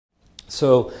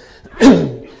So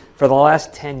for the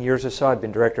last 10 years or so, I've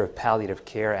been director of palliative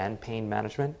care and pain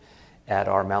management at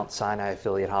our Mount Sinai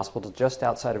affiliate hospital just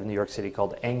outside of New York City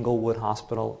called Englewood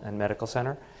Hospital and Medical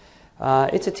Center.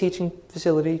 It's a teaching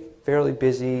facility, fairly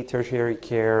busy tertiary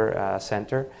care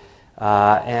center.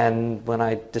 And when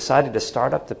I decided to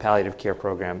start up the palliative care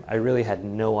program, I really had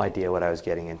no idea what I was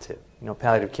getting into. You know,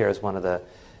 palliative care is one of the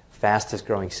fastest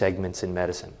growing segments in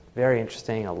medicine. Very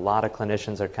interesting. A lot of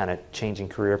clinicians are kind of changing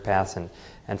career paths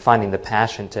and finding the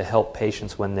passion to help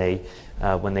patients when they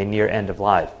near end of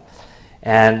life.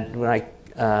 And when I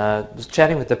was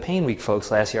chatting with the Pain Week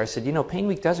folks last year, I said, you know, Pain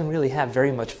Week doesn't really have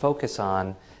very much focus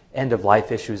on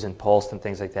end-of-life issues and PULSed and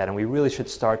things like that, and we really should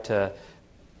start to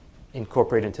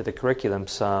incorporate into the curriculum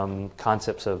some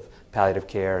concepts of palliative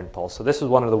care and PULSed. So this is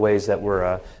one of the ways that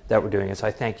we're doing it. So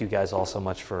I thank you guys all so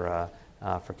much for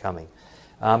coming.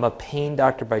 I'm a pain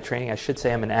doctor by training. I should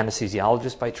say I'm an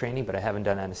anesthesiologist by training, but I haven't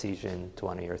done anesthesia in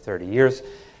 20 or 30 years.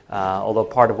 Although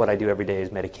part of what I do every day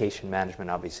is medication management,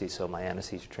 obviously, so my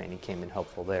anesthesia training came in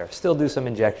helpful there. Still do some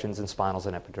injections and spinals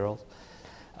and epidurals.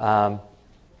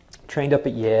 Trained up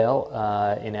at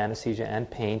Yale in anesthesia and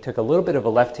pain. Took a little bit of a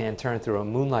left-hand turn through a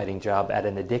moonlighting job at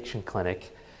an addiction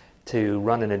clinic to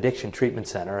run an addiction treatment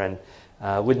center. And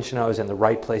wouldn't you know, I was in the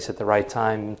right place at the right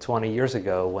time 20 years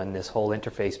ago when this whole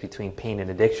interface between pain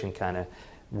and addiction kind of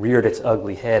reared its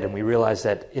ugly head. And we realized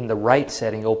that in the right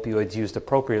setting, opioids used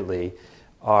appropriately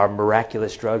are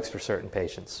miraculous drugs for certain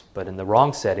patients. But in the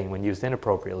wrong setting, when used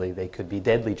inappropriately, they could be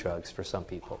deadly drugs for some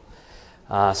people.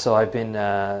 So I've been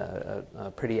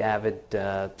a pretty avid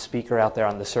speaker out there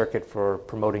on the circuit for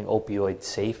promoting opioid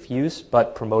safe use,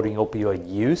 but promoting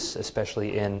opioid use,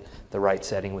 especially in the right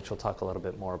setting, which we'll talk a little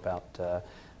bit more about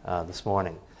this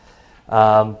morning.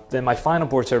 Then my final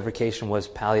board certification was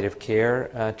palliative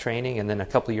care training, and then a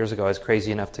couple of years ago I was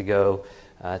crazy enough to go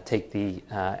take the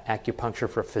acupuncture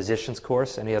for physicians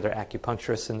course. Any other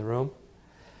acupuncturists in the room?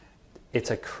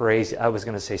 It's a crazy, I was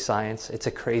going to say science, it's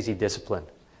a crazy discipline.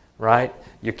 Right?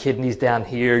 Your kidney's down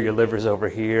here, your liver's over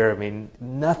here. I mean,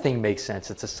 nothing makes sense.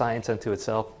 It's a science unto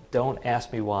itself. Don't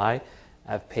ask me why.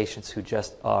 I have patients who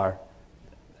just are,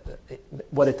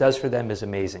 what it does for them is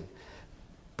amazing.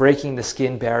 Breaking the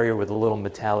skin barrier with a little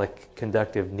metallic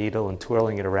conductive needle and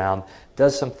twirling it around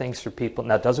does some things for people.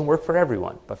 Now, it doesn't work for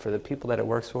everyone, but for the people that it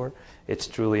works for, it's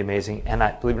truly amazing. And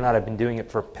believe it or not, I've been doing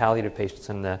it for palliative patients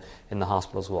in the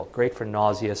hospital as well. Great for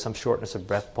nausea, some shortness of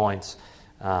breath points.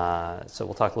 So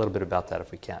we'll talk a little bit about that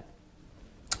if we can.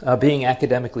 Being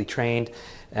academically trained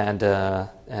and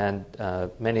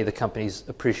many of the companies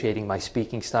appreciating my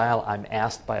speaking style, I'm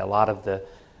asked by a lot of the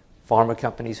pharma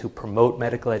companies who promote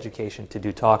medical education to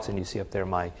do talks, and you see up there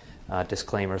my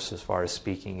disclaimers as far as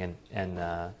speaking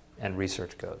and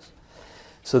research goes.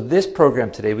 So this program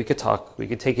today, we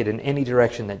could take it in any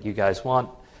direction that you guys want.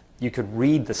 You could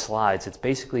read the slides. It's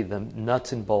basically the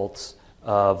nuts and bolts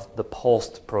of the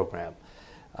PULSed program.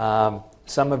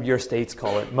 Some of your states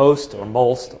call it MOST or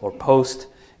MOLST or POST.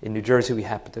 In New Jersey, we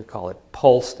happen to call it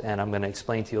PULSed, and I'm going to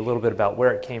explain to you a little bit about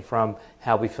where it came from,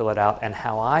 how we fill it out, and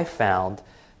how I found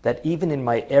that even in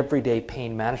my everyday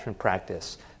pain management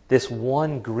practice, this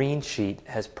one green sheet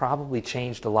has probably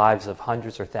changed the lives of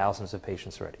hundreds or thousands of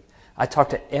patients already. I talk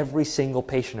to every single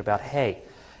patient about, hey,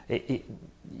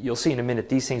 you'll see in a minute,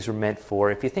 these things are meant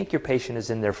for, if you think your patient is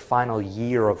in their final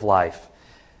year of life,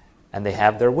 and they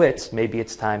have their wits, maybe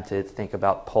it's time to think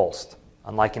about PULSed.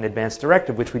 Unlike an advanced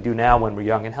directive, which we do now when we're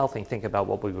young and healthy and think about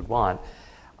what we would want,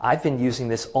 I've been using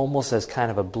this almost as kind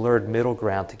of a blurred middle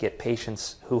ground to get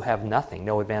patients who have nothing,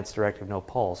 no advanced directive, no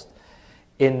PULSed,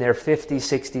 in their 50s,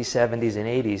 60s, 70s, and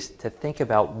 80s to think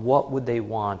about what would they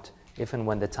want if and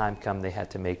when the time comes they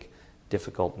had to make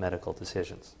difficult medical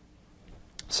decisions.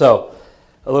 So,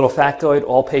 a little factoid,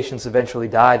 all patients eventually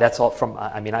die. That's all from,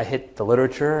 I hit the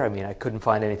literature. I couldn't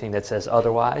find anything that says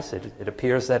otherwise. It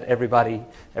appears that everybody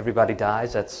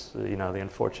dies. That's, the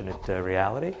unfortunate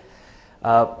reality.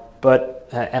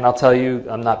 And I'll tell you,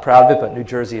 I'm not proud of it, but New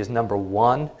Jersey is number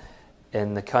one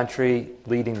in the country,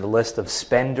 leading the list of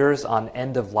spenders on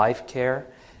end-of-life care.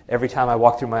 Every time I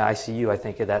walk through my ICU, I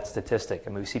think of that statistic.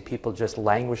 We see people just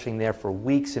languishing there for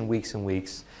weeks and weeks and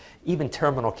weeks. Even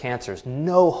terminal cancers,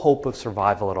 no hope of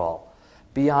survival at all.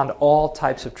 Beyond all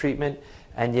types of treatment,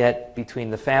 and yet between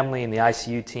the family and the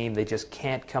ICU team, they just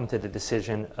can't come to the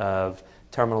decision of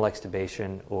terminal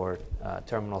extubation or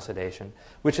terminal sedation,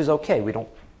 which is okay. We don't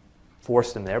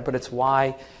force them there, but it's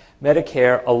why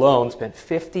Medicare alone spent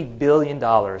 $50 billion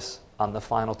on the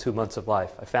final 2 months of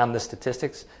life. I found the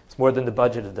statistics. It's more than the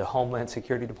budget of the Homeland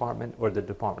Security Department or the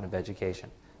Department of Education,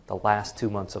 the last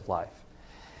 2 months of life.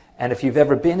 And if you've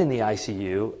ever been in the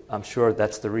ICU, I'm sure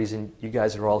that's the reason you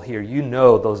guys are all here. You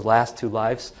know those last 2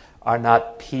 lives are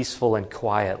not peaceful and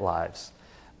quiet lives.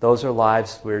 Those are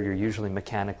lives where you're usually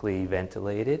mechanically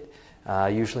ventilated,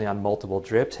 usually on multiple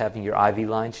drips, having your IV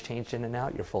lines changed in and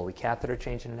out, your Foley catheter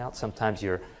changed in and out. Sometimes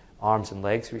your arms and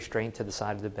legs restrained to the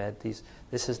side of the bed.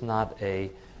 This is not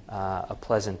a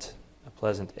pleasant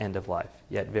end of life,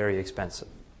 yet very expensive.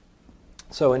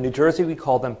 So in New Jersey, we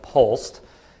call them pulsed.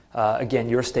 Again,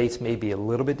 your states may be a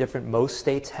little bit different. Most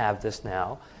states have this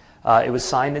now. It was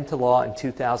signed into law in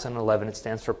 2011. It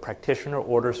stands for Practitioner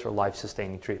Orders for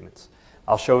Life-Sustaining Treatments.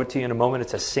 I'll show it to you in a moment.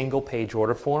 It's a single-page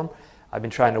order form. I've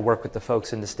been trying to work with the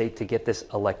folks in the state to get this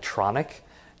electronic.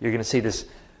 You're going to see this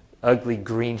ugly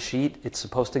green sheet. It's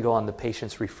supposed to go on the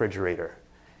patient's refrigerator.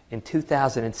 In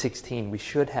 2016, we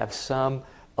should have some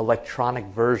electronic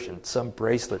version, some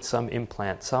bracelet, some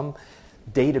implant, some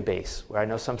database, where I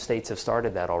know some states have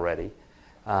started that already,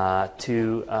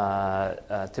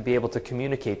 to be able to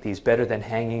communicate these better than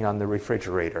hanging on the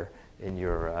refrigerator in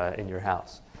your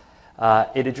house.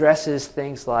 It addresses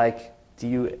things like, do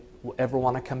you ever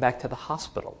want to come back to the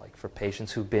hospital, like for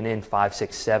patients who've been in 5,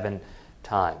 6, 7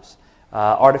 times?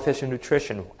 Artificial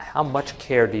nutrition, how much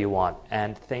care do you want?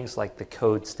 And things like the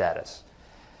code status.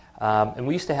 And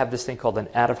we used to have this thing called an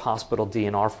out-of-hospital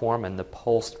DNR form, and the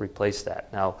PULSed replaced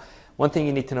that. Now, one thing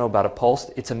you need to know about a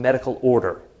PULSed, it's a medical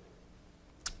order.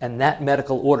 And that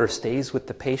medical order stays with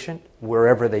the patient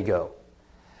wherever they go.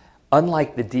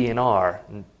 Unlike the DNR,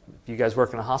 and if you guys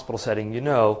work in a hospital setting, you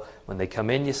know when they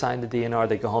come in, you sign the DNR,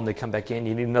 they go home, they come back in,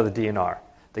 you need another DNR.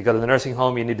 They go to the nursing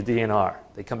home, you need a DNR.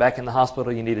 They come back in the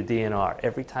hospital, you need a DNR.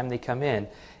 Every time they come in,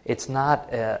 it's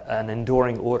not an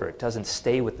enduring order. It doesn't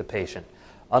stay with the patient.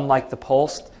 Unlike the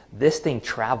PULSed, this thing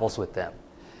travels with them.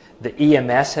 The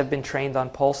EMS have been trained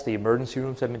on PULSed. The emergency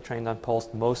rooms have been trained on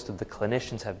PULSed. Most of the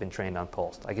clinicians have been trained on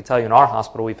PULSed. I can tell you in our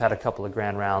hospital, we've had a couple of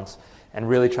grand rounds and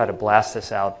really try to blast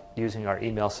this out using our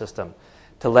email system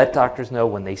to let doctors know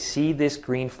when they see this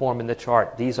green form in the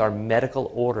chart, these are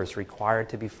medical orders required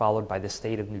to be followed by the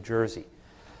state of New Jersey.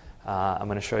 I'm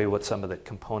going to show you what some of the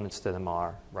components to them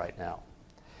are right now.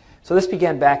 So this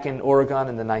began back in Oregon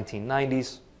in the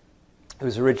 1990s. It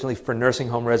was originally for nursing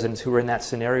home residents who were in that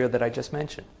scenario that I just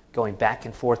mentioned, going back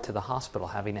and forth to the hospital,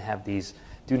 having to have these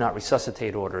do not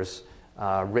resuscitate orders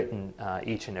written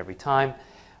each and every time.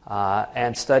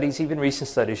 And studies, even recent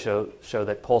studies, show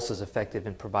that PULSed is effective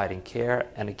in providing care.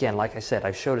 And again, like I said,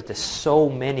 I've showed it to so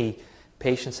many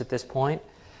patients at this point.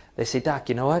 They say, Doc,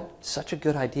 you know what? Such a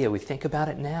good idea. We think about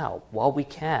it now while we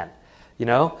can. You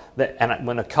know, and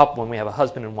when we have a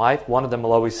husband and wife, one of them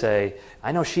will always say,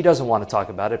 I know she doesn't want to talk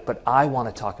about it, but I want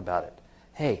to talk about it.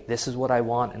 Hey, this is what I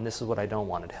want and this is what I don't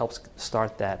want. It helps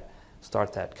start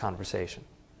that conversation.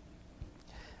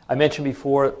 I mentioned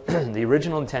before, the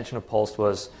original intention of PULSed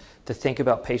was to think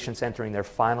about patients entering their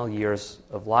final years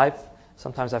of life.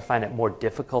 Sometimes I find it more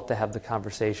difficult to have the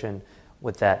conversation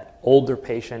with that older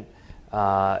patient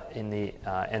in the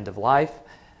end of life.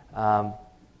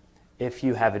 If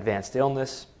you have advanced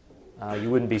illness,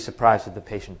 you wouldn't be surprised if the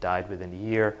patient died within a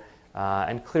year.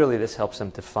 And clearly this helps them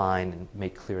define and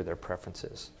make clear their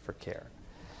preferences for care.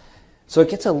 So it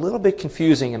gets a little bit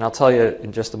confusing, and I'll tell you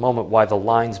in just a moment why the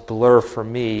lines blur for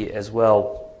me as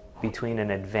well between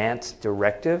an advance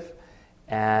directive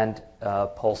and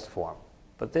PULSed form.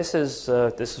 But this is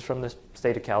from the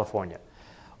state of California.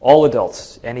 All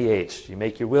adults, any age, you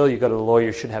make your will, you go to the lawyer,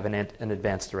 you should have an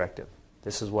advance directive.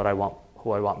 This is what I want,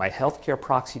 who I want my healthcare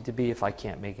proxy to be if I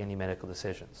can't make any medical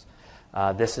decisions.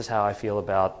 This is how I feel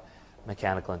about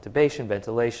mechanical intubation,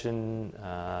 ventilation,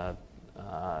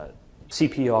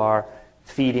 CPR,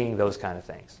 feeding, those kind of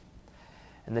things.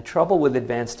 And the trouble with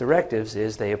advance directives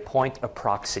is they appoint a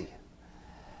proxy.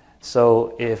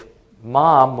 So if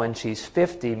mom, when she's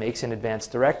 50, makes an advance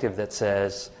directive that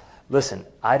says, listen,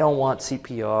 I don't want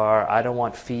CPR, I don't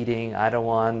want feeding, I don't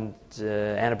want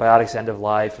antibiotics end of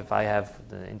life, if I have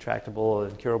the intractable or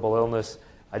incurable illness,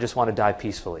 I just want to die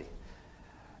peacefully.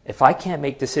 If I can't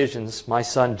make decisions, my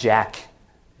son Jack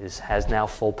has now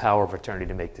full power of attorney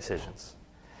to make decisions.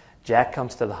 Jack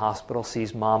comes to the hospital,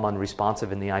 sees mom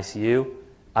unresponsive in the ICU.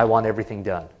 I want everything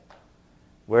done.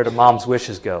 Where do mom's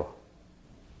wishes go?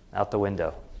 Out the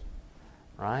window,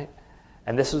 right?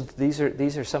 And these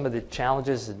are some of the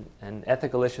challenges and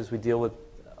ethical issues we deal with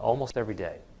almost every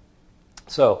day.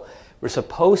 So we're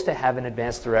supposed to have an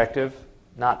advance directive.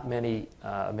 Not many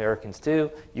Americans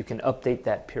do. You can update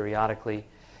that periodically.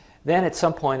 Then at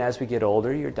some point as we get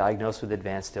older, you're diagnosed with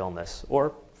advanced illness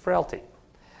or frailty.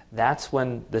 That's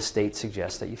when the state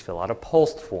suggests that you fill out a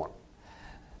PULSed form.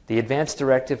 The advance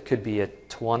directive could be a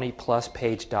 20-plus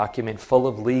page document full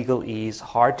of legalese,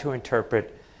 hard to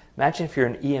interpret. Imagine if you're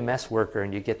an EMS worker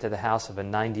and you get to the house of a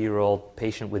 90-year-old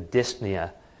patient with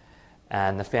dyspnea,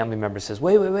 and the family member says,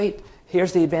 wait,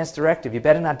 here's the advance directive. You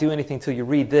better not do anything until you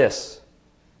read this.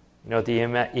 You know what the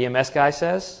EMS guy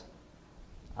says?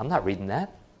 I'm not reading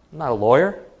that. I'm not a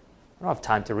lawyer. I don't have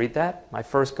time to read that. My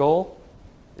first goal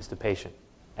is the patient.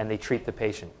 And they treat the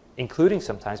patient, including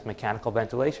sometimes mechanical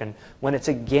ventilation, when it's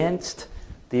against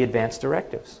the advance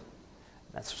directives.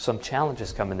 That's some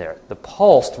challenges come in there. The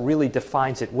PULST really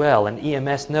defines it well, and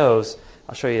EMS knows,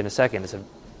 I'll show you in a second, it's a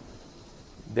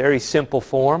very simple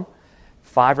form,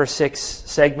 5 or 6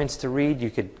 segments to read. You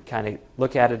could kind of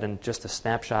look at it in just a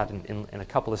snapshot in a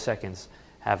couple of seconds,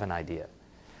 have an idea.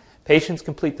 Patients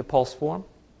complete the PULST form,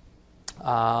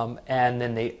 and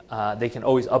then they can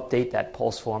always update that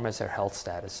PULST form as their health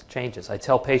status changes. I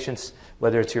tell patients,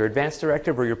 whether it's your advance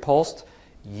directive or your PULST,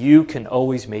 you can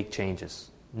always make changes.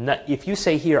 If you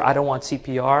say here, I don't want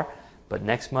CPR, but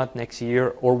next month, next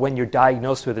year, or when you're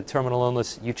diagnosed with a terminal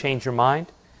illness, you change your mind,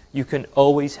 you can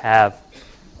always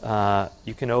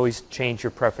change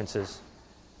your preferences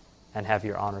and have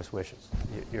your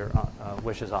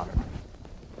wishes honored.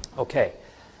 Okay.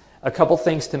 A couple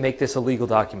things to make this a legal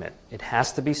document. It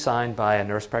has to be signed by a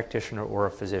nurse practitioner or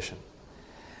a physician.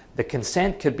 The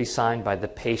consent could be signed by the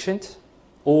patient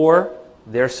or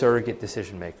their surrogate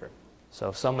decision maker. So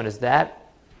if someone is that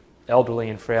elderly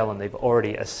and frail and they've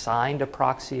already assigned a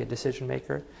proxy, a decision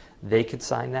maker, they could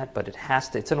sign that, but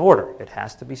it's an order. It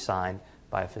has to be signed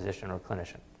by a physician or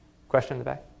clinician. Question in the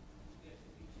back?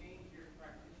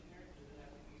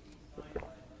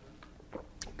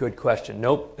 Good question.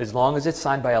 Nope. As long as it's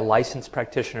signed by a licensed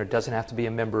practitioner, it doesn't have to be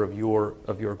a member of your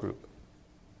group.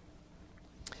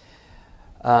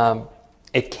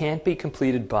 It can't be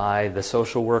completed by the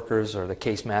social workers or the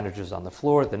case managers on the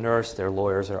floor, the nurse, their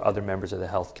lawyers, or other members of the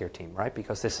healthcare team, right?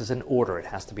 Because this is an order. It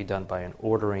has to be done by an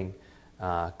ordering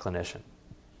clinician.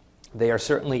 They are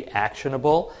certainly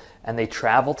actionable, and they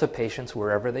travel to patients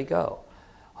wherever they go.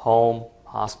 Home,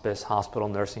 hospice, hospital,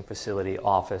 nursing facility,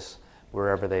 office,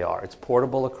 wherever they are. It's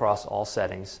portable across all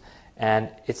settings, and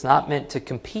it's not meant to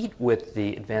compete with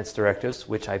the advanced directives,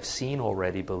 which I've seen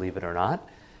already, believe it or not.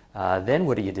 Then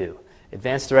what do?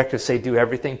 Advanced directives say do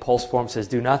everything, PULST form says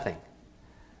do nothing.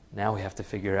 Now we have to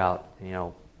figure out,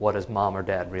 what does mom or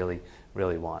dad really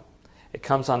want? It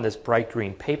comes on this bright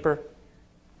green paper.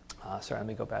 Let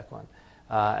me go back one.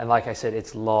 And like I said,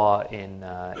 it's law in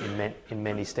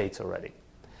many states already.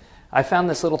 I found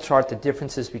this little chart, the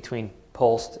differences between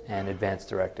PULST and advanced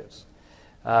directives.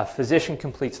 Physician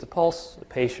completes the PULST, a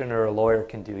patient or a lawyer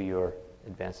can do your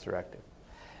advanced directive.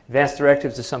 Advanced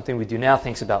directives is something we do now,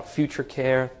 things about future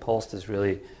care. PULST is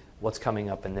really what's coming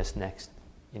up in this next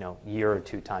year or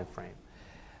two time frame.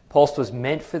 PULST was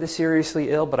meant for the seriously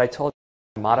ill, but I told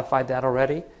you I modified that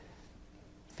already.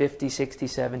 50, 60,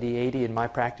 70, 80 in my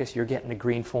practice, you're getting a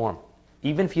green form.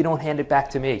 Even if you don't hand it back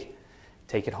to me.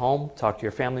 Take it home, talk to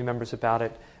your family members about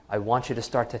it. I want you to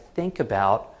start to think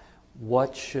about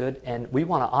and we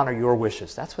want to honor your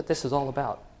wishes. That's what this is all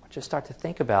about. I want you to start to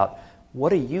think about what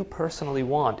do you personally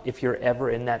want if you're ever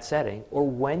in that setting or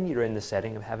when you're in the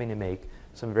setting of having to make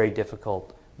some very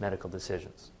difficult medical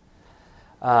decisions.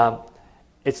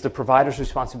 It's the provider's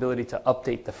responsibility to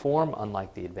update the form,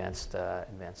 unlike the advanced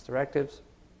directives.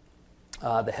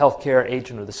 The healthcare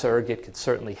agent or the surrogate could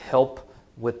certainly help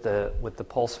with the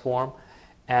PULST form.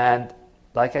 And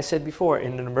like I said before,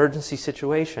 in an emergency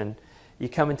situation, you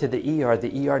come into the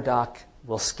ER doc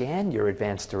will scan your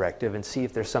advanced directive and see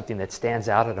if there's something that stands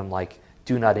out at them, like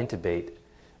do not intubate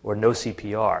or no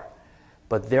CPR.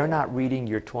 But they're not reading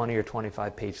your 20 or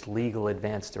 25-page legal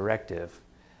advanced directive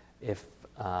if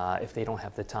they don't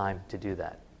have the time to do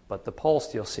that. But the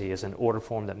PULST, you'll see, is an order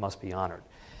form that must be honored.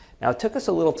 Now, it took us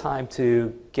a little time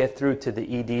to get through to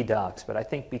the ED docs, but I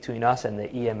think between us and the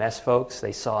EMS folks,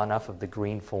 they saw enough of the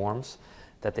green forms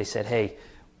that they said, hey,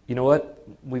 you know what?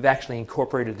 We've actually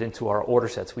incorporated it into our order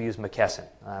sets. We use McKesson.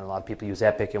 A lot of people use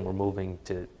Epic, and we're moving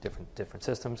to different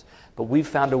systems. But we've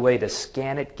found a way to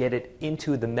scan it, get it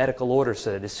into the medical order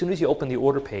so that as soon as you open the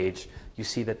order page, you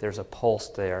see that there's a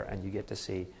PULST there, and you get to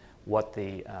see what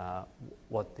the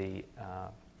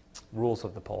rules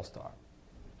of the PULST are.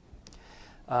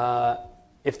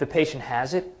 If the patient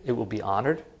has it, it will be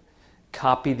honored.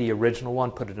 Copy the original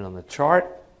one, put it on the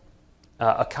chart.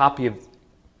 A copy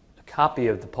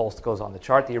of the PULST goes on the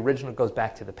chart. The original goes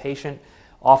back to the patient.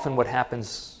 Often what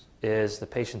happens is the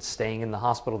patient's staying in the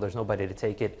hospital. There's nobody to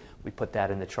take it. We put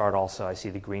that in the chart also. I see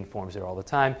the green forms there all the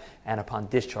time. And upon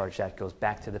discharge, that goes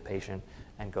back to the patient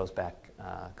and goes back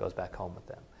home with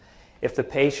them. If the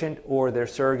patient or their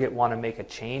surrogate want to make a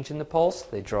change in the pulse,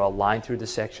 they draw a line through the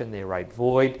section, they write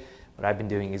void. What I've been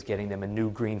doing is getting them a new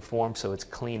green form so it's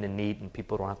clean and neat and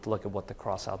people don't have to look at what the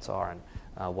crossouts are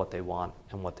and what they want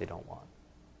and what they don't want.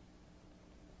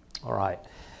 All right.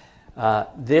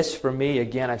 This, for me,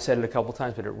 again, I've said it a couple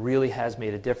times, but it really has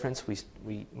made a difference.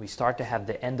 We start to have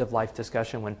the end-of-life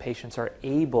discussion when patients are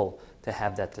able to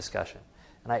have that discussion.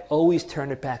 And I always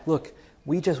turn it back. Look,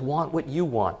 we just want what you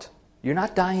want. You're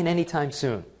not dying anytime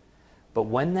soon. But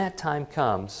when that time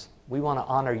comes, we want to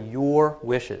honor your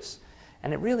wishes.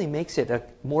 And it really makes it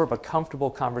more of a comfortable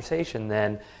conversation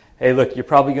than, hey, look, you're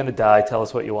probably going to die. Tell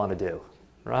us what you want to do,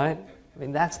 right? I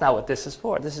mean, that's not what this is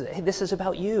for. This is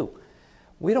about you.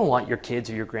 We don't want your kids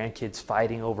or your grandkids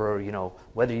fighting over,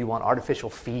 whether you want artificial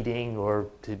feeding or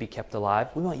to be kept alive.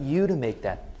 We want you to make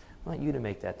that. We want you to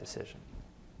make that decision.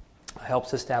 It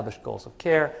helps establish goals of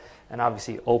care, and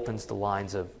obviously opens the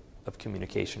lines of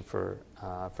communication for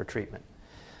treatment.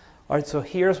 All right, so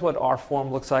here's what our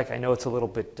form looks like. I know it's a little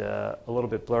bit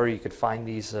blurry. You could find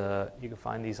these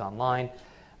online.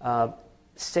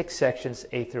 6 sections,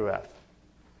 A through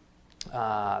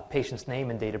F. Patient's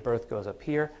name and date of birth goes up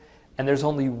here. And there's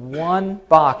only one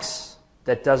box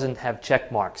that doesn't have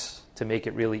check marks to make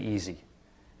it really easy.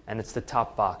 And it's the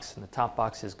top box. And the top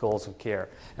box is goals of care.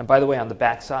 And by the way, on the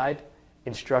back side,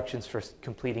 instructions for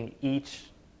completing each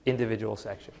individual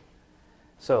section.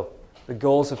 So the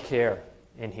goals of care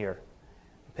in here.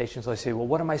 Patients always say, well,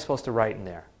 what am I supposed to write in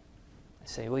there? I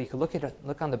say, well, you can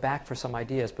look on the back for some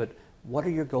ideas, but what are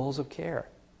your goals of care?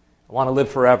 I want to live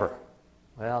forever.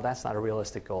 Well, that's not a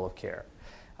realistic goal of care.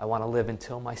 I want to live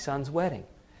until my son's wedding.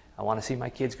 I want to see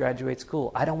my kids graduate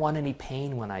school. I don't want any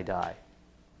pain when I die,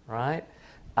 right?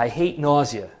 I hate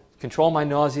nausea. Control my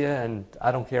nausea, and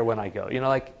I don't care when I go.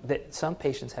 Some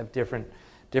patients have different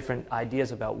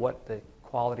ideas about what the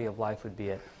quality of life would be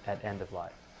at end of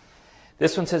life.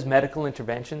 This one says medical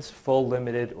interventions, full,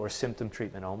 limited, or symptom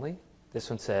treatment only. This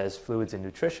one says fluids and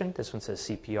nutrition. This one says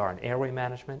CPR and airway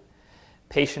management.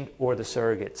 Patient or the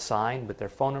surrogate sign with their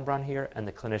phone number on here, and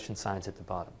the clinician signs at the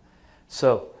bottom.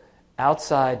 So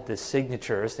outside the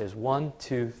signatures, there's 1,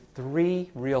 2,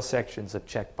 3 real sections of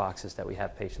check boxes that we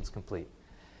have patients complete.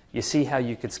 You see how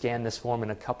you could scan this form in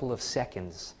a couple of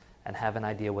seconds and have an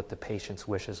idea what the patient's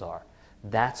wishes are.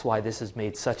 That's why this has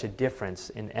made such a difference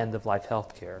in end-of-life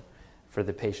health care for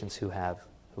the patients who have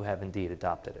indeed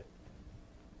adopted it.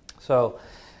 So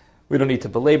we don't need to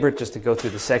belabor it, just to go through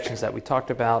the sections that we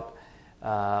talked about.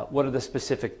 What are the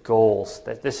specific goals?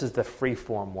 This is the free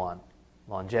form one.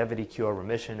 Longevity, cure,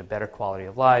 remission, a better quality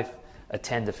of life,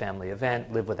 attend a family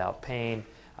event, live without pain,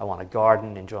 I want to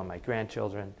garden, enjoy my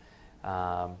grandchildren.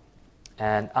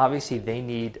 And obviously they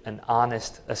need an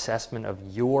honest assessment of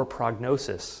your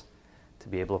prognosis to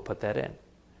be able to put that in,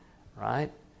 right?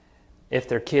 If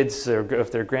their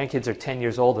grandkids are 10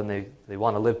 years old and they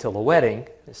want to live till the wedding,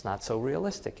 it's not so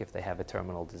realistic if they have a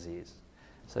terminal disease.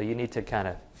 So you need to kind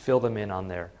of fill them in on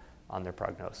their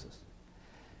prognosis.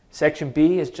 Section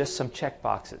B is just some check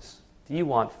boxes. Do you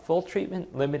want full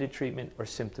treatment, limited treatment, or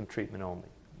symptom treatment only?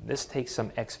 This takes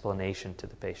some explanation to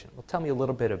the patient. Well, tell me a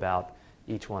little bit about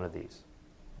each one of these.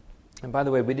 And by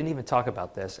the way, we didn't even talk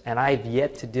about this, and I've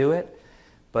yet to do it,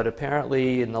 but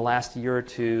apparently in the last year or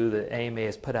two, the AMA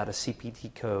has put out a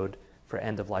CPT code for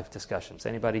end-of-life discussions.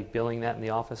 Anybody billing that in the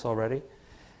office already?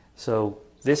 So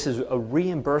this is a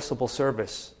reimbursable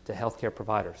service to healthcare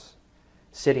providers.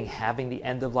 Having the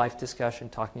end-of-life discussion,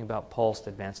 talking about pulsed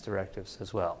advanced directives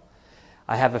as well.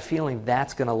 I have a feeling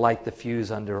that's going to light the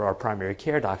fuse under our primary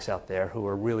care docs out there who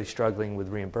are really struggling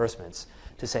with reimbursements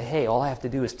to say, hey, all I have to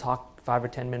do is talk 5 or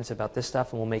 10 minutes about this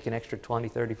stuff and we'll make an extra 20,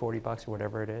 30, 40 bucks or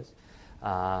whatever it is.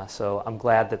 So I'm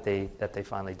glad that they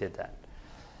finally did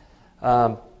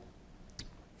that.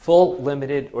 Full,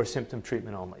 limited, or symptom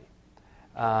treatment only.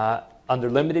 Under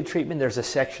limited treatment, there's a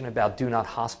section about do not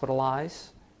hospitalize.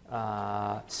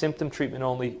 Symptom treatment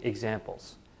only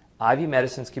examples. IV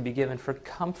medicines can be given for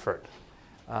comfort.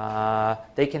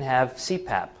 They can have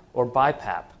CPAP or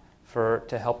BiPAP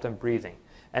to help them breathing.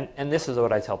 And this is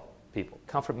what I tell people.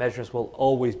 Comfort measures will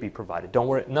always be provided. Don't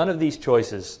worry. None of these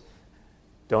choices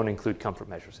don't include comfort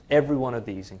measures. Every one of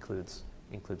these includes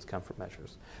comfort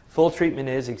measures. Full treatment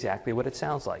is exactly what it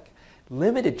sounds like.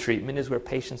 Limited treatment is where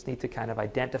patients need to kind of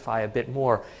identify a bit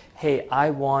more. Hey, I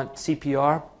want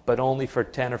CPR, but only for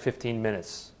 10 or 15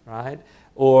 minutes, right?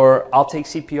 Or I'll take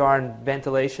CPR and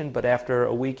ventilation, but after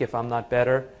a week, if I'm not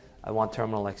better, I want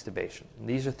terminal extubation. And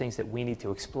these are things that we need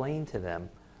to explain to them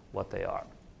what they are.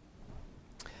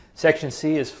 Section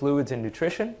C is fluids and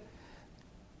nutrition.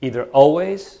 Either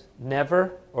always,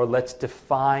 never, or let's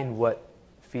define what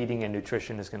feeding and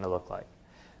nutrition is going to look like.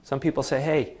 Some people say,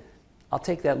 hey, I'll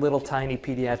take that little tiny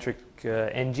pediatric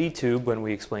NG tube when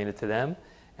we explain it to them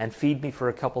and feed me for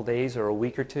a couple days or a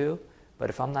week or two. But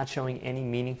if I'm not showing any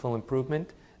meaningful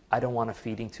improvement, I don't want a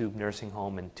feeding tube nursing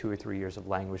home and 2 or 3 years of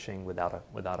languishing without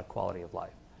a quality of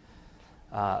life.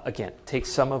 Again, take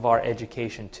some of our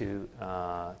education to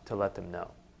let them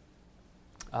know.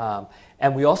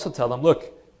 And we also tell them,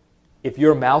 look, if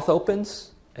your mouth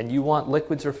opens and you want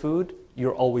liquids or food,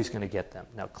 you're always going to get them.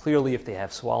 Now, clearly, if they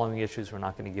have swallowing issues, we're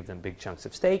not going to give them big chunks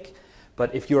of steak.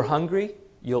 But if you're hungry,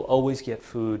 you'll always get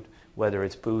food, whether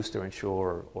it's Boost or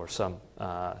Ensure or some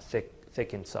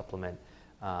thickened supplement.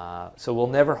 So we'll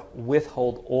never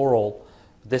withhold oral.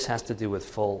 This has to do with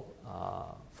full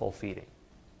feeding.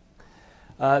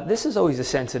 This is always a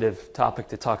sensitive topic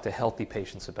to talk to healthy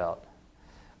patients about.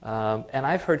 And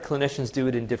I've heard clinicians do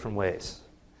it in different ways.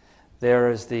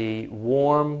 There is the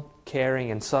warm,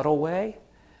 caring, and subtle way,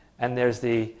 and there's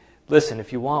the, listen,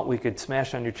 if you want, we could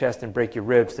smash on your chest and break your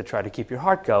ribs to try to keep your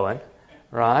heart going,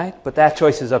 right? But that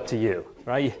choice is up to you,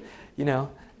 right? You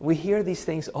know, we hear these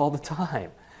things all the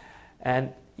time.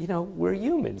 And, you know, we're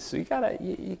humans, so you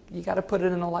gotta put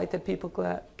it in a light that people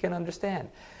can understand.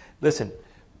 Listen,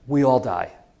 we all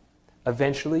die.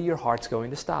 Eventually, your heart's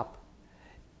going to stop.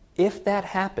 If that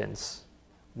happens,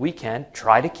 we can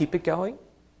try to keep it going.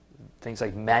 Things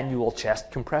like manual chest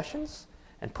compressions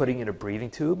and putting in a breathing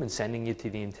tube and sending you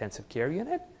to the intensive care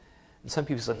unit. And some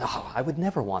people say, no, I would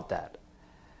never want that.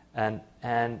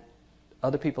 And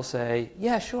other people say,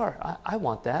 yeah, sure, I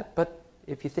want that, but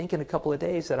if you think in a couple of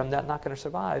days that I'm not going to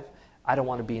survive, I don't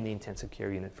want to be in the intensive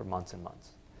care unit for months and months.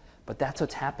 But that's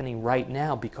what's happening right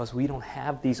now because we don't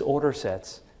have these order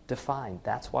sets defined.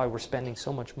 That's why we're spending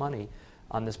so much money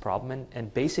on this problem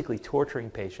and basically torturing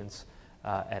patients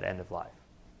at end of life.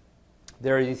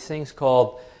 There are these things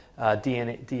called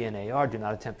DNAR, do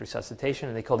not attempt resuscitation,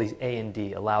 and they call these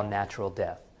A&D, allow natural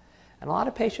death. And a lot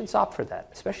of patients opt for that,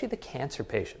 especially the cancer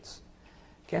patients.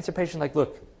 Cancer patients like,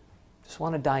 look, just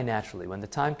want to die naturally. When the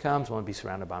time comes, I want to be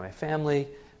surrounded by my family,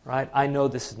 right? I know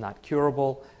this is not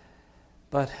curable,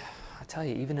 but I tell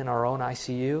you, even in our own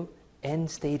ICU,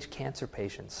 end-stage cancer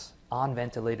patients on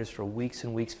ventilators for weeks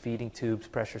and weeks, feeding tubes,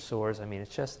 pressure sores. I mean,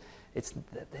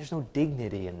 there's no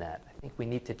dignity in that. I think we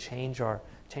need to change our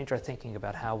thinking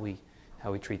about how we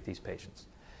treat these patients.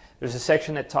 There's a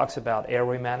section that talks about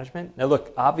airway management. Now,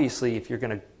 look, obviously, if you're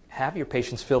going to have your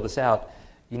patients fill this out,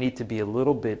 you need to be a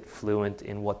little bit fluent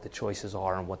in what the choices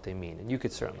are and what they mean. And you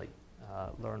could certainly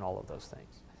learn all of those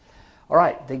things. All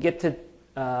right, they get to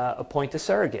appoint a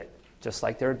surrogate, just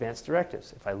like their advanced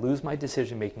directives. If I lose my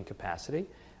decision-making capacity,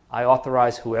 I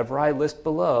authorize whoever I list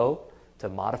below to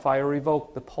modify or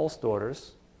revoke the PULSed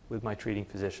orders with my treating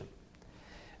physician.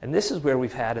 And this is where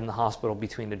we've had in the hospital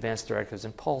between advanced directives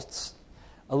and PULSed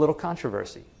a little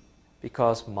controversy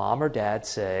because mom or dad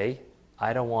say,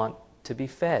 I don't want to be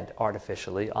fed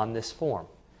artificially on this form.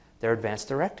 Their advanced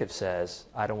directive says,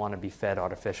 I don't want to be fed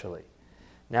artificially.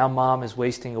 Now mom is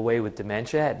wasting away with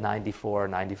dementia at 94 or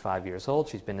 95 years old.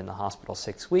 She's been in the hospital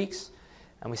 6 weeks.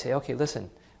 And we say, okay, listen,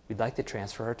 we'd like to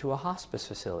transfer her to a hospice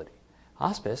facility.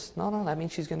 Hospice? No, that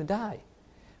means she's going to die.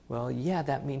 Well, yeah,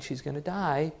 that means she's going to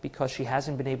die because she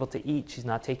hasn't been able to eat. She's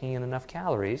not taking in enough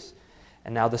calories.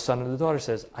 And now the son or the daughter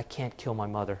says, I can't kill my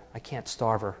mother. I can't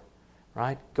starve her.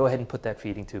 Right? Go ahead and put that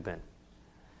feeding tube in.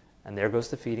 And there goes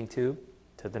the feeding tube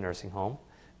to the nursing home,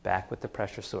 back with the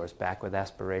pressure sores, back with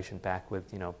aspiration, back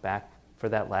for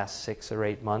that last 6 or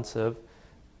 8 months of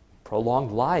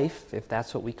prolonged life, if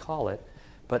that's what we call it,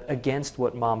 but against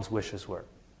what mom's wishes were.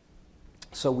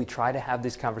 So we try to have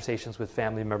these conversations with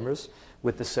family members,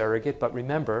 with the surrogate, but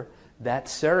remember, that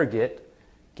surrogate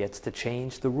gets to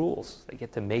change the rules. They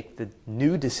get to make the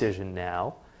new decision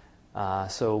now.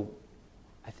 So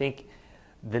I think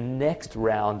the next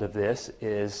round of this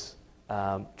is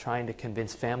trying to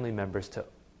convince family members to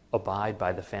abide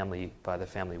by the family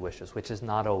wishes, which is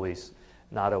not always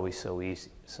so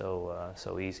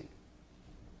easy.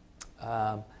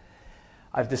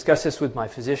 I've discussed this with my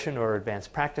physician or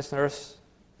advanced practice nurse,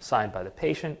 signed by the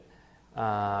patient,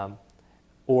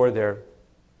 or their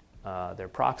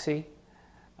proxy.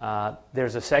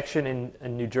 There's a section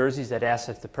in New Jersey that asks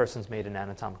if the person's made an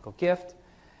anatomical gift.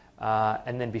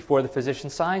 And then before the physician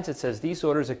signs, it says, these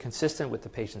orders are consistent with the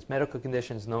patient's medical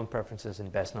conditions, known preferences,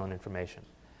 and best known information.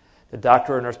 The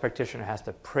doctor or nurse practitioner has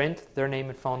to print their name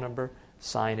and phone number,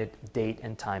 sign it, date,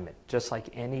 and time it, just like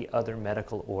any other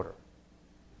medical order.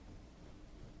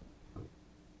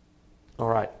 All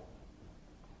right.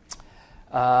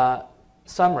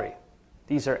 Summary.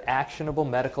 These are actionable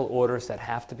medical orders that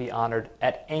have to be honored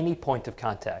at any point of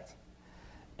contact.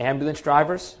 Ambulance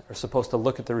drivers are supposed to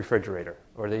look at the refrigerator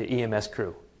or the EMS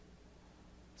crew.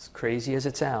 as crazy as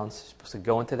it sounds, you're supposed to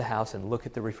go into the house and look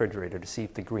at the refrigerator to see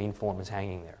if the green form is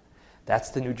hanging there. That's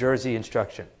the New Jersey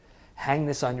instruction. Hang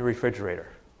this on your refrigerator,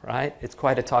 right? It's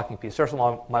quite a talking piece. First of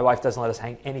all, my wife doesn't let us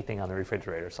hang anything on the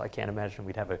refrigerator, so I can't imagine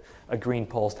we'd have a green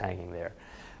pulse hanging there.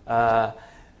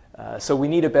 So we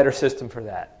need a better system for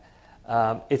that.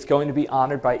 It's going to be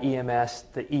honored by EMS.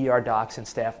 The ER docs and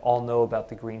staff all know about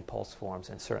the green pulse forms,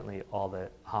 and certainly all the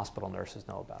hospital nurses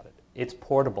know about it. It's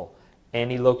portable.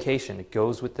 Any location. It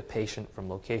goes with the patient from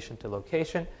location to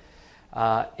location.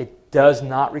 It does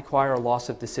not require a loss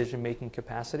of decision-making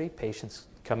capacity. Patients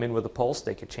come in with a pulse.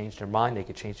 They could change their mind. They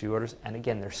could change the orders. And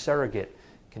again, their surrogate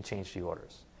can change the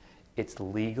orders. It's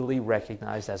legally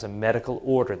recognized as a medical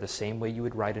order, the same way you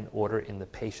would write an order in the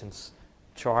patient's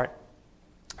chart.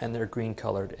 And they're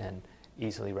green-colored and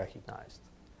easily recognized.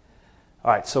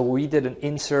 All right, so we did an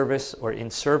in-service or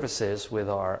in-services with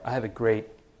I have a great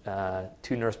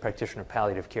 2-nurse practitioner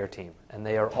palliative care team, and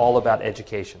they are all about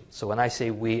education. So when I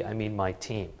say we, I mean my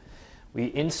team. We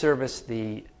in-service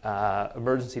the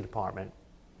emergency department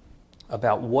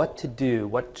about what to do,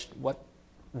 what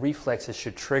reflexes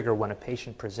should trigger when a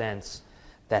patient presents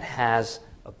that has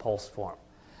a pulse form.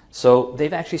 So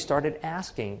they've actually started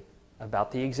asking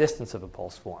about the existence of a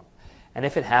pulse form. And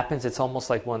if it happens, it's almost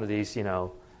like one of these,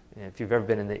 if you've ever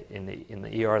been in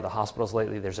the ER or the hospitals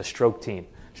lately, there's a stroke team.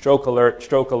 Stroke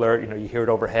alert, you hear it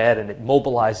overhead, and it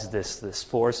mobilizes this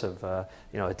force of, a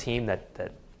team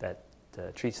that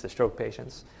treats the stroke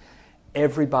patients.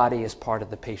 Everybody as part of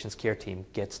the patient's care team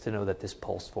gets to know that this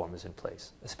pulse form is in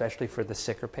place, especially for the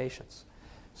sicker patients.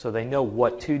 So they know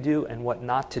what to do and what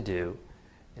not to do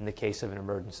in the case of an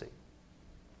emergency.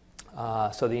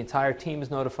 So the entire team is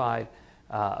notified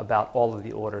about all of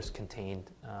the orders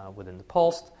contained within the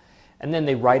pulse. And then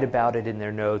they write about it in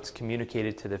their notes, communicate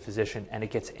it to the physician, and it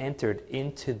gets entered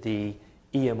into the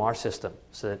EMR system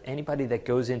so that anybody that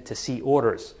goes in to see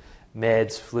orders,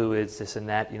 meds, fluids, this and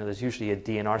that, there's usually a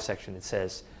DNR section that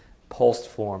says, pulsed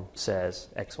form says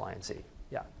X, Y, and Z.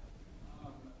 Yeah.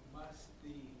 Must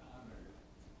be honored.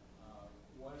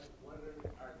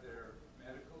 Are there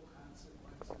medical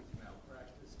consequences,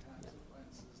 malpractice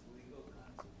consequences, legal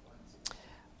consequences?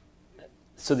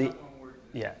 So Someone were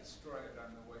yeah. destroyed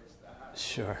on the way to the hospital.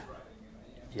 Sure.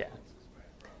 Yeah.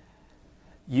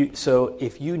 Right. So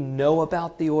if you know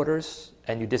about the orders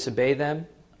and you disobey them,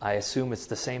 I assume it's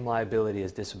the same liability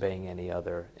as disobeying any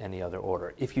other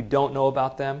order. If you don't know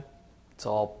about them, it's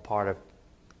all part of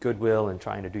goodwill and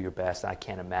trying to do your best. I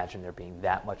can't imagine there being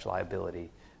that much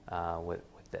liability with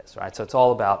this, right? So it's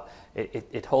all about,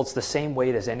 it holds the same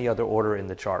weight as any other order in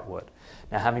the chart would.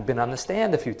 Now, having been on the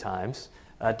stand a few times,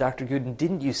 Dr. Gooden,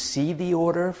 didn't you see the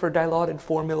order for Dilaudid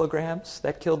 4 milligrams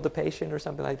that killed the patient or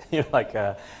something like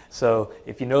that? So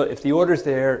if the order's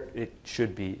there, it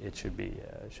should be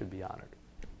honored.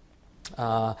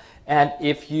 And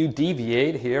if you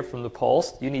deviate here from the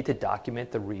pulse, you need to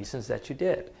document the reasons that you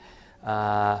did.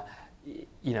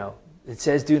 It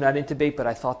says do not intubate, but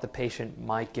I thought the patient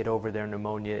might get over their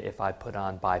pneumonia if I put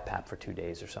on BiPAP for 2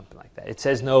 days or something like that. It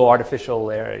says no artificial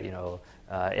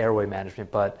airway management,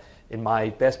 but in my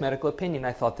best medical opinion,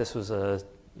 I thought this was a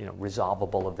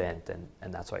resolvable event,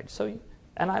 and that's why. So,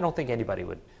 and I don't think anybody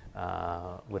would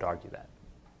argue that.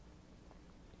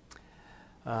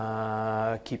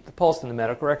 Keep the pulse in the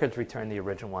medical records, return the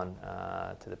original one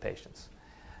to the patients.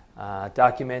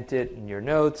 Document it in your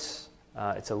notes.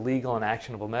 It's a legal and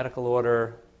actionable medical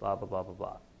order, blah, blah, blah,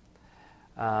 blah,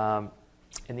 blah.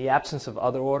 In the absence of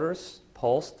other orders,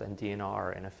 pulsed and DNR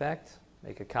are in effect.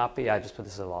 Make a copy. I just put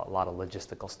this as a lot of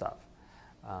logistical stuff.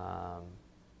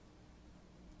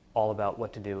 All about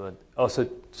what to do.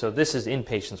 So this is in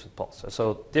patients with pulse.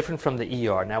 So different from the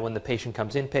ER. Now when the patient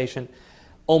comes inpatient,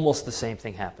 almost the same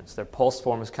thing happens. Their pulse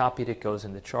form is copied. It goes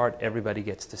in the chart. Everybody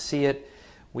gets to see it.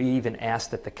 We even ask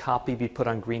that the copy be put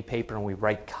on green paper, and we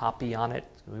write copy on it.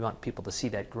 We want people to see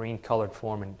that green-colored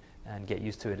form and get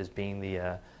used to it as being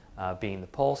the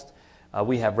pulsed.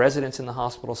 We have residents in the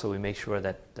hospital, so we make sure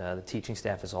that the teaching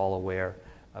staff is all aware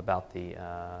about the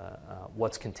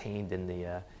what's contained in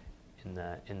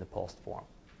the pulsed form.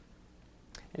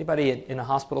 Anybody in a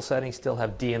hospital setting still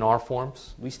have DNR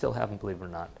forms? We still have them, believe it or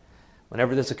not.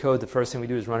 Whenever there's a code, the first thing we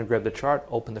do is run and grab the chart,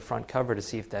 open the front cover to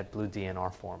see if that blue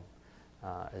DNR form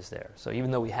is there. So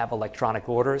even though we have electronic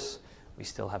orders, we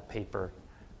still have paper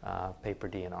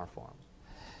DNR forms.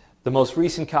 The most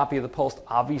recent copy of the pulse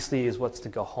obviously is what's to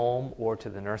go home or to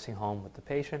the nursing home with the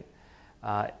patient.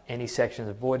 Any sections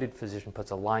avoided, physician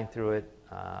puts a line through it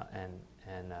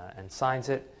and signs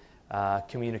it.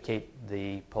 Communicate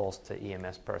the pulse to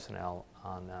EMS personnel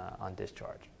on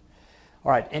discharge.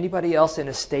 All right, anybody else in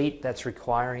a state that's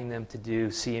requiring them to do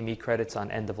CME credits on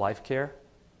end-of-life care?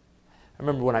 I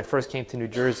remember when I first came to New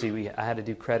Jersey, I had to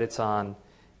do credits on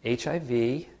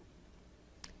HIV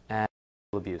and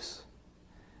abuse.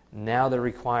 Now they're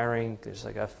requiring, there's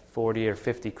like a 40 or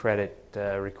 50 credit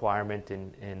requirement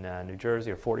in New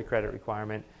Jersey, or 40 credit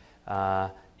requirement.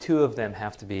 2 of them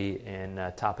have to be in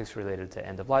topics related to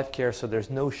end-of-life care, so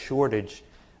there's no shortage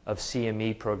of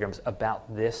CME programs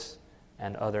about this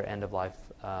and other end-of-life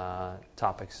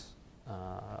topics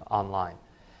online.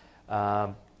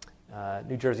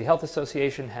 New Jersey Health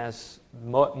Association has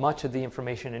much of the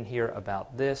information in here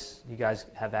about this. You guys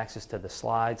have access to the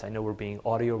slides. I know we're being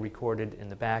audio recorded in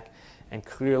the back, and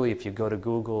clearly if you go to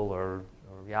Google or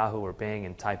Yahoo or Bing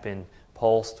and type in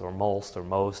POLST or MOLST or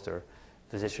MOST or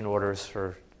physician orders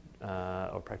for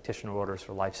or practitioner orders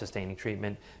for life-sustaining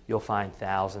treatment, you'll find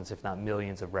thousands, if not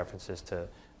millions, of references to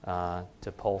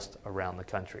POLST around the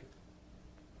country.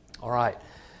 All right.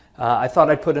 I thought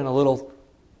I'd put in a little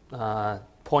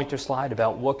pointer slide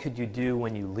about what could you do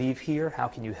when you leave here. How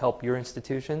can you help your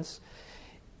institutions?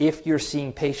 If you're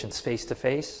seeing patients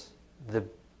face-to-face, the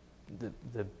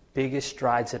biggest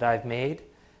strides that I've made,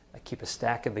 I keep a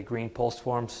stack of the green POLST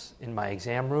forms in my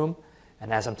exam room,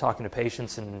 and as I'm talking to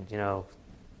patients and,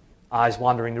 eyes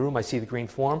wandering the room, I see the green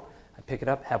form, I pick it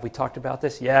up. Have we talked about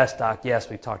this? Yes, doc, yes,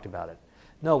 we've talked about it.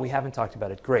 No, we haven't talked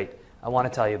about it. Great. I want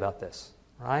to tell you about this,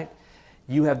 right?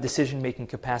 You have decision-making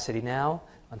capacity now.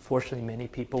 Unfortunately, many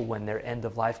people, when their end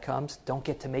of life comes, don't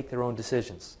get to make their own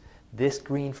decisions. This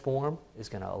green form is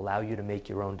going to allow you to make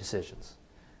your own decisions,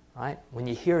 right? When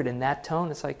you hear it in that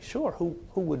tone, it's like, sure, who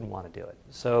wouldn't want to do it?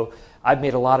 So I've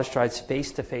made a lot of strides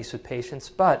face-to-face with patients,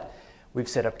 but we've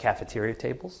set up cafeteria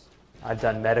tables. I've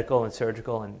done medical and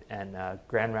surgical and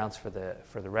grand rounds for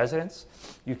the residents.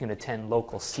 You can attend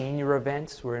local senior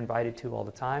events we're invited to all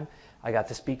the time. I got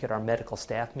to speak at our medical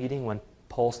staff meeting when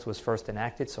POLST was first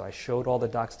enacted, so I showed all the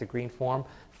docs the green form,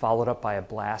 followed up by a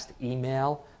blast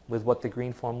email with what the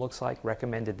green form looks like,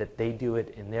 recommended that they do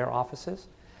it in their offices.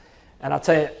 And I'll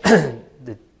tell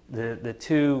you, the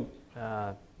 2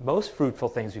 most fruitful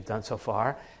things we've done so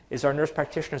far is our nurse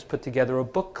practitioners put together a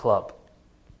book club.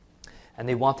 And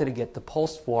they wanted to get the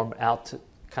POLST form out to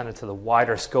kind of to the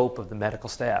wider scope of the medical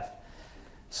staff.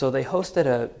 So they hosted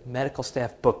a medical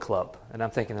staff book club. And I'm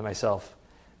thinking to myself,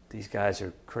 these guys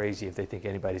are crazy if they think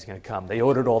anybody's going to come. They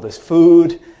ordered all this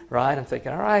food, right? I'm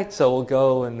thinking, all right, so we'll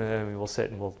go and we'll sit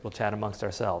and we'll chat amongst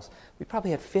ourselves. We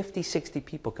probably had 50, 60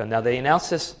 people come. Now, they announced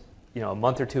this, a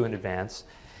month or 2 in advance.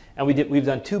 And we've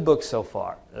done 2 books so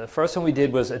far. The first one we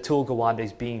did was Atul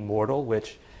Gawande's Being Mortal,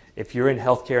 which if you're in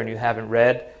healthcare and you haven't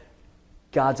read,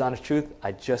 God's honest truth,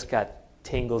 I just got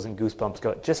tingles and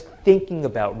goosebumps just thinking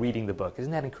about reading the book.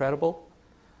 Isn't that incredible?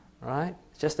 Right?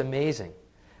 It's just amazing.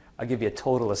 I'll give you a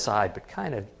total aside, but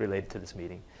kind of related to this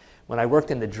meeting. When I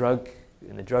worked in the drug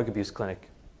abuse clinic,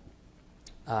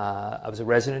 I was a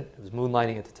resident. I was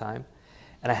moonlighting at the time,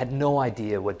 and I had no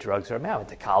idea what drugs are. I mean, I went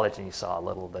to college and you saw a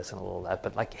little of this and a little of that,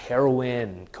 but like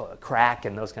heroin, crack,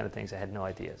 and those kind of things, I had no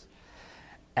ideas.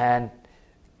 And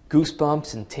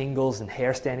goosebumps and tingles and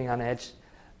hair standing on edge.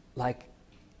 Like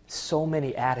so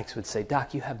many addicts would say,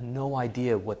 Doc, you have no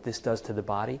idea what this does to the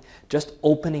body. Just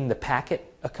opening the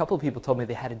packet, a couple of people told me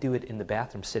they had to do it in the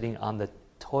bathroom, sitting on the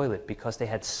toilet, because they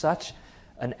had such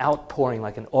an outpouring,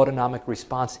 like an autonomic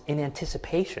response in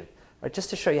anticipation, right? Just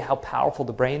to show you how powerful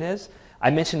the brain is. I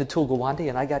mentioned Atul Gawande,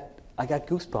 and I got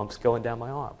goosebumps going down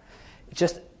my arm.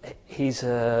 He's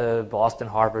a Boston,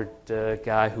 Harvard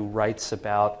guy who writes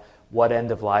about what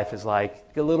end of life is like.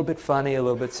 A little bit funny, a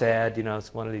little bit sad.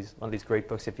 It's one of these great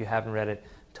books. If you haven't read it,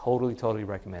 totally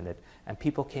recommend it. And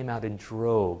people came out in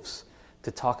droves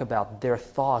to talk about their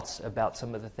thoughts about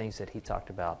some of the things that he talked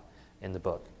about in the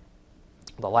book.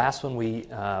 The last one we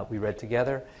read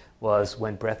together was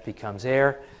When Breath Becomes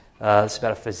Air. It's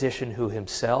about a physician who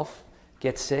himself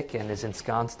gets sick and is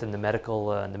ensconced in the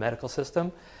medical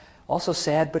system. Also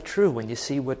sad but true when you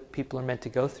see what people are meant to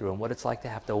go through and what it's like to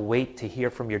have to wait to hear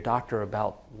from your doctor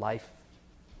about life,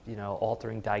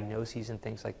 altering diagnoses and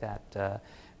things like that.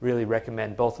 Really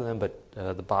recommend both of them, but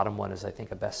the bottom one is, I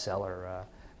think, a bestseller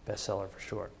for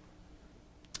sure.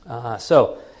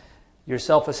 So, your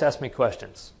self-assessment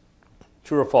questions.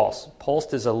 True or false?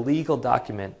 POLST is a legal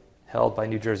document held by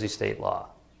New Jersey state law.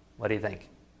 What do you think?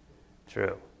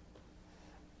 True.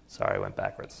 Sorry, I went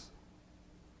backwards.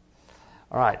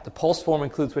 All right, the POLST form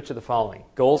includes which of the following?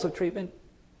 Goals of treatment,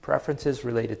 preferences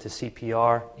related to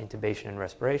CPR, intubation, and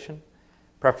respiration,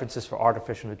 preferences for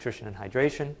artificial nutrition and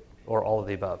hydration, or all of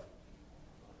the above?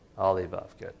 All of the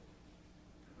above, good.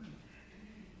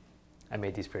 I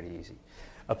made these pretty easy.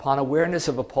 Upon awareness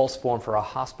of a pulse form for a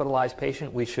hospitalized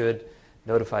patient, we should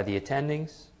notify the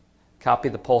attendings, copy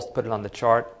the pulse, put it on the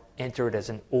chart, enter it as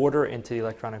an order into the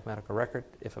electronic medical record,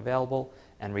 if available,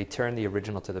 and return the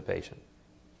original to the patient.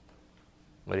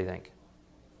 What do you think?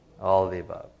 All of the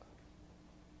above.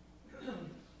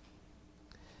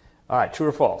 All right, true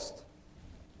or false?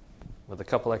 With a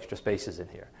couple extra spaces in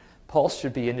here. Pulse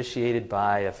should be initiated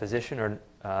by a physician or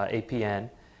APN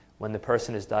when the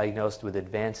person is diagnosed with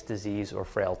advanced disease or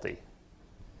frailty.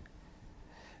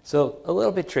 So a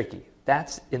little bit tricky.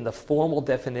 That's in the formal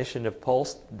definition of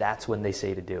pulse, that's when they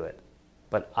say to do it.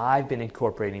 But I've been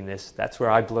incorporating this, that's where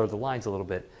I blur the lines a little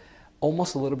bit,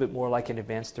 almost a little bit more like an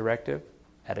advanced directive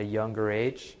at a younger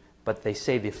age, but they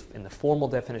say in the formal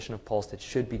definition of pulse it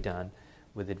should be done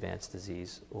with advanced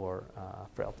disease or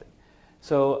frailty.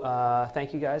 So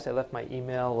thank you guys. I left my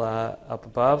email up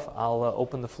above. I'll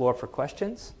open the floor for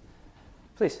questions.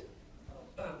 Please.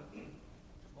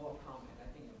 More common, I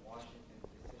think in Washington,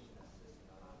 physician assistant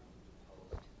allowed to do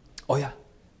pulse. Oh, yeah.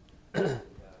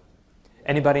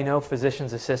 Anybody know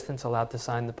physician's assistants allowed to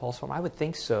sign the pulse form? I would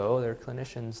think so. They're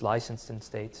clinicians licensed in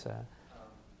states. Yeah, I have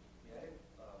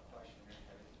a question.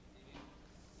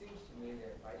 It seems to me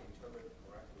that if I interpret it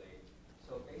correctly,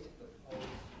 so basically the pulse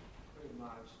pretty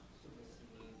much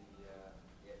supersedes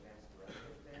the advanced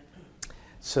directive then?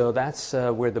 So that's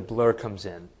where the blur comes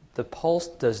in. The pulse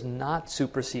does not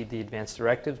supersede the advanced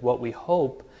directives. What we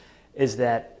hope is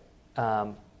that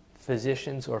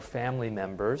physicians or family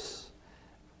members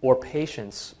or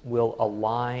patients will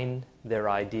align their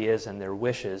ideas and their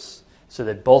wishes so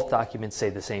that both documents say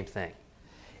the same thing.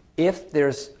 If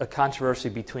there's a controversy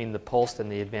between the pulse and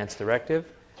the advanced directive,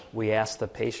 we ask the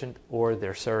patient or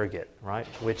their surrogate, right,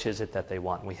 which is it that they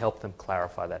want. We help them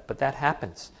clarify that. But that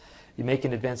happens. You make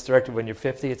an advanced directive when you're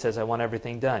 50, it says, I want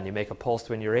everything done. You make a pulse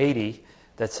when you're 80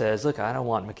 that says, look, I don't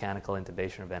want mechanical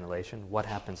intubation or ventilation. What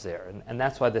happens there? And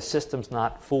that's why the system's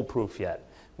not foolproof yet.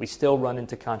 We still run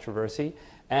into controversy.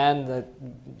 And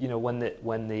when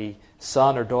the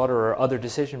son or daughter or other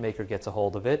decision maker gets a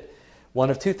hold of it, one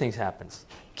of two things happens.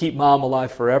 Keep mom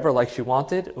alive forever like she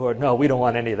wanted, or no, we don't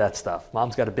want any of that stuff.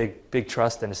 Mom's got a big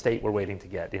trust and estate we're waiting to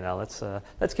get.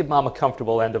 Let's give mom a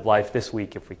comfortable end of life this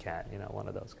week if we can. One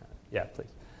of those kind of. Yeah,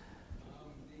 please.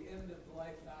 The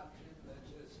end-of-life option that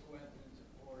just went into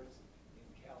force in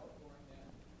California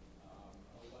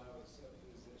allows a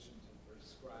physician to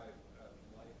prescribe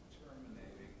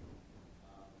life-terminating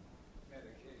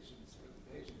medications for the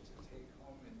patient to take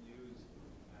home and use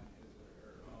on his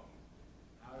or her own.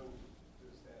 How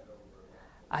does that overlap?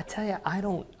 I tell you, I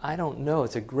don't know.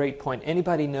 It's a great point.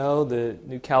 Anybody know the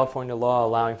new California law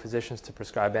allowing physicians to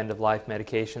prescribe end-of-life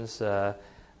medications?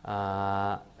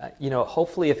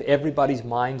 Hopefully if everybody's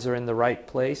minds are in the right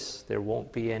place, there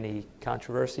won't be any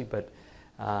controversy, but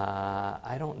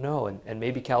I don't know. And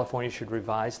maybe California should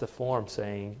revise the form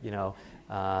saying,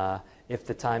 if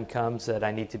the time comes that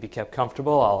I need to be kept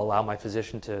comfortable, I'll allow my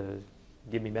physician to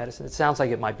give me medicine. It sounds like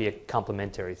it might be a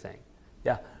complementary thing.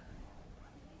 Yeah?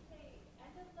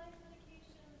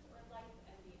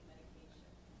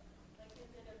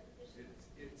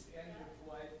 It's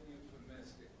end-of-life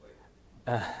euphemistically.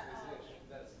 Physician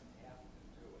doesn't have to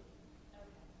do it.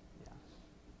 Yeah.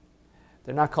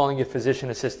 They're not calling it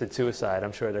physician-assisted suicide.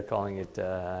 I'm sure they're calling it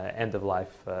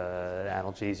end-of-life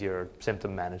analgesia or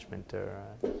symptom management or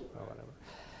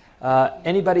whatever.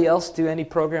 Anybody else do any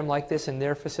program like this in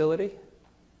their facility?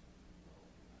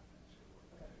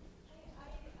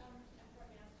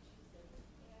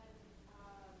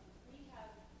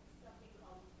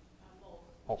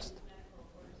 Holst.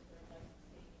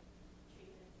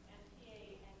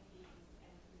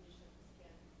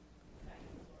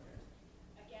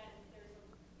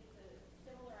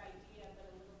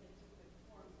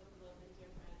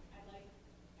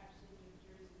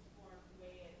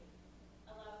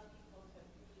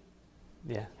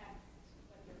 Yeah.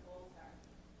 What their goals are.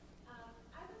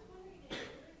 I was wondering if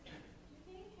do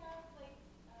they have like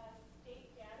a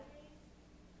state database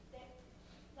that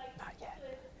Not yet.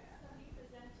 could somebody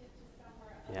present it to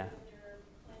somewhere other Yeah. than their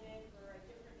clinic or a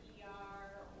different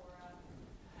ER or a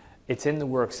It's in the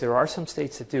works. There are some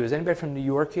states that do. Is anybody from New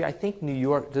York here? I think New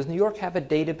York, does New York have a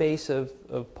database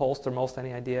of Pulse or Most?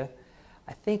 Any idea?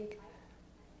 I think,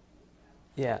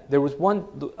 yeah, there was one,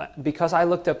 because I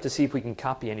looked up to see if we can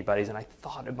copy anybody's, and I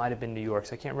thought it might have been New York,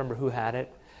 so I can't remember who had it.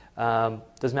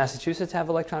 Does Massachusetts have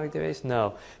electronic database?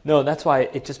 No. No, that's why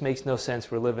it just makes no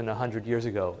sense. We're living 100 years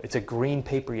ago. It's a green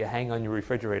paper you hang on your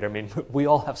refrigerator. I mean, we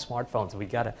all have smartphones, and we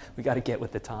gotta get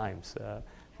with the times,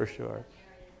 for sure.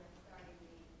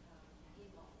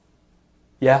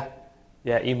 Yeah,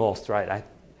 yeah, eMost, right.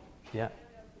 Yeah.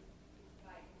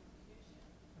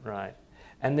 Right.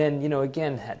 And then,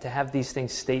 again, to have these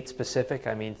things state-specific,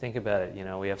 I mean, think about it.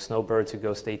 We have snowbirds who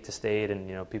go state to state,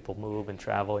 and, people move and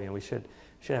travel. We should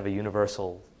have a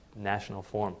universal national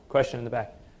form. Question in the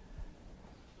back.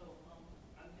 So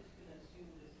I'm just going to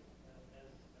assume this as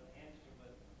an answer,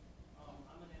 but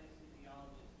I'm an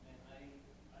anesthesiologist, and I do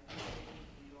patients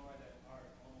in the OR that are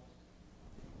almost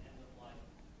end of life.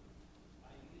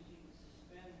 I usually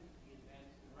suspend the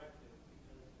advance directive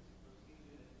because it's a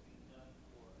procedure that's being done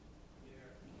for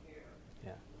their care.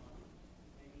 Yeah.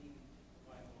 Maybe even to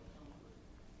provide more comfort.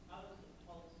 How does the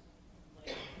pulse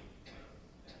play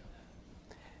suspend that?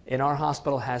 In our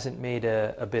hospital, hasn't made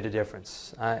a bit of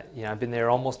difference. I've been there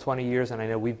almost 20 years, and I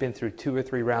know we've been through 2 or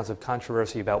 3 rounds of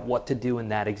controversy about what to do in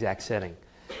that exact setting.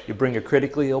 You bring a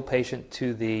critically ill patient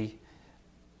to the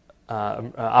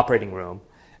operating room,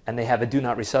 and they have a do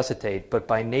not resuscitate, but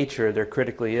by nature they're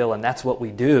critically ill, and that's what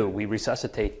we do. We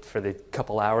resuscitate for the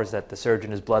couple hours that the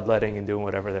surgeon is bloodletting and doing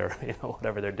whatever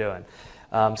they're doing.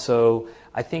 So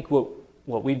I think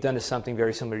what we've done is something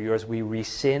very similar to yours. We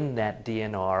rescind that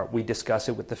DNR. We discuss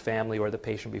it with the family or the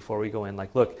patient before we go in.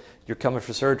 Like, look, you're coming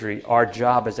for surgery. Our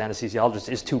job as anesthesiologists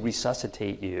is to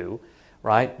resuscitate you,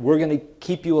 right? We're going to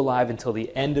keep you alive until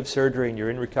the end of surgery, and you're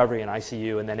in recovery in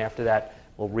ICU, and then after that,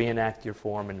 we'll reenact your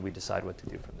form, and we decide what to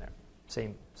do from there.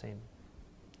 Same.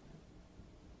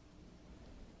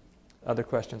 Other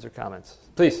questions or comments?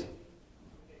 Please. Okay,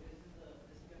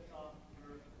 this gets off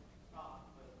your talk,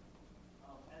 but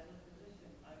as a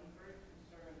physician, I'm very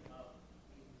concerned about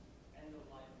these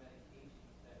end-of-life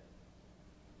medications that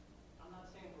I'm not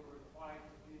saying we're required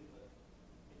to do, but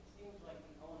it seems like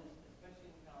the onus, especially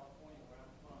in California, where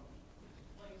I'm from, is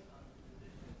placed on the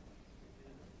physicians to do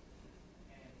this.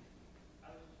 And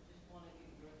I just want to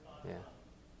get your thoughts Yeah. on,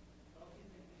 don't you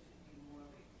think this should be more of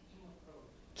a team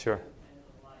approach? Sure. End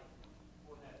of life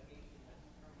for that patient that's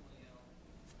terminally ill,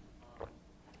 or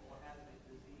has a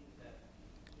disease that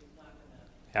is not going to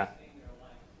Yeah. sustain their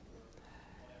life or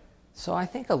whatever. So I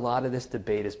think a lot of this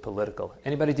debate is political.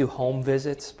 Anybody do home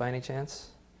visits by any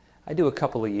chance? I do a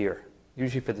couple a year,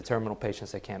 usually for the terminal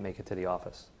patients that can't make it to the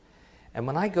office. And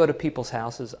when I go to people's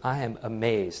houses, I am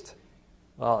amazed.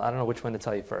 Well, I don't know which one to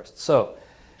tell you first. So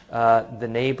the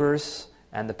neighbors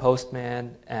and the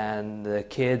postman and the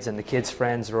kids'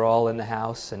 friends are all in the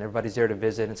house, and everybody's there to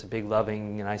visit. It's a big,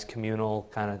 loving, nice communal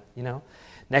kind of,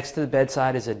 Next to the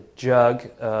bedside is a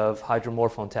jug of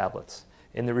hydromorphone tablets.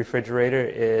 In the refrigerator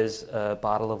is a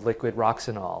bottle of liquid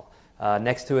Roxanol.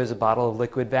 Next to it is a bottle of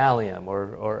liquid Valium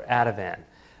or Ativan.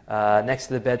 Next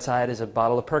to the bedside is a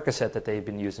bottle of Percocet that they've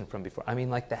been using from before. I mean,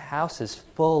 like, the house is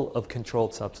full of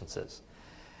controlled substances.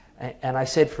 And I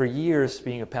said for years,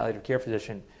 being a palliative care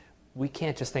physician, we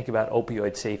can't just think about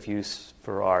opioid safe use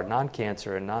for our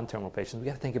non-cancer and non-terminal patients. We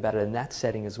got to think about it in that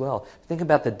setting as well. Think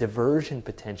about the diversion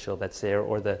potential that's there,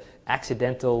 or the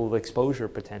accidental exposure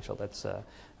potential that's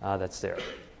there.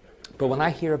 But when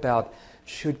I hear about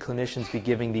should clinicians be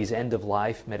giving these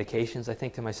end-of-life medications, I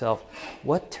think to myself,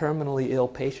 what terminally ill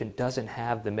patient doesn't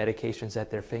have the medications at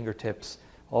their fingertips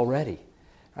already?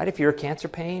 Right? If you're a cancer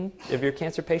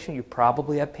patient, you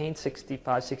probably have pain.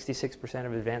 65, 66%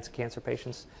 of advanced cancer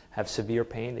patients have severe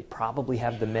pain. They probably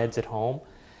have the meds at home.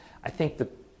 I think the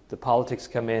politics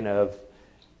come in of,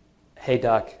 hey,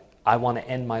 doc, I want to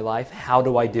end my life. How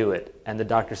do I do it? And the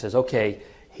doctor says, okay,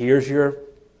 here's your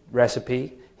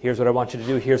recipe. Here's what I want you to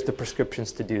do. Here's the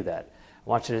prescriptions to do that. I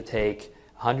want you to take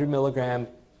 100 microgram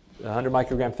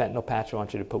fentanyl patch. I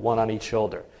want you to put one on each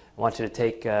shoulder. I want you to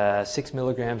take 6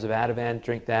 milligrams of Ativan,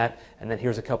 drink that, and then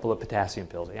here's a couple of potassium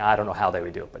pills. I don't know how they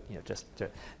would do it, but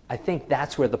I think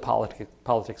that's where the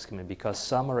politics come in, because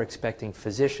some are expecting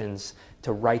physicians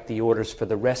to write the orders for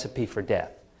the recipe for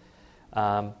death.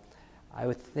 I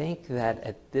would think that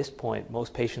at this point,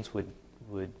 most patients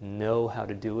would know how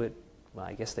to do it. Well,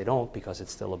 I guess they don't, because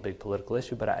it's still a big political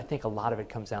issue, but I think a lot of it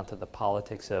comes down to the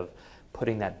politics of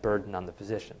putting that burden on the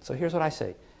physician. So here's what I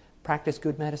say. Practice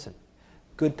good medicine,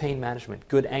 good pain management,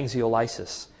 good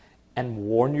anxiolysis, and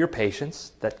warn your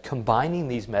patients that combining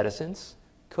these medicines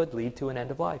could lead to an end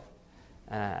of life.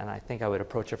 And I think I would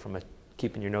approach it from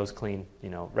keeping your nose clean,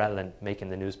 rather than making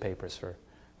the newspapers for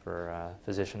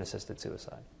physician-assisted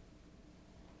suicide.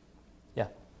 Yeah? I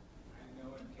know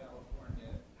in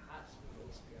California,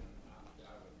 hospitals can opt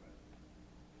out of it.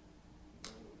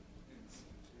 No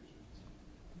institutions.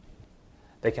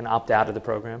 They can opt out of the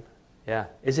program? Yeah.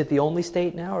 Is it the only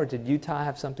state now, or did Utah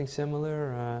have something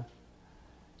similar?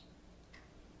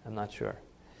 I'm not sure.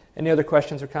 Any other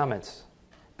questions or comments?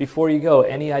 Before you go,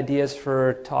 any ideas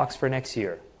for talks for next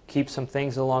year? Keep some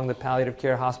things along the palliative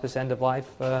care hospice end of life,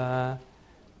 or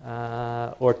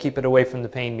keep it away from the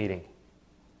pain meeting?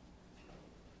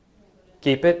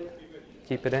 Keep it?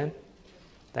 Keep it in?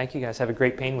 Thank you guys. Have a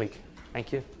great pain week.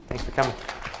 Thank you. Thanks for coming.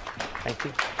 Thank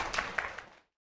you.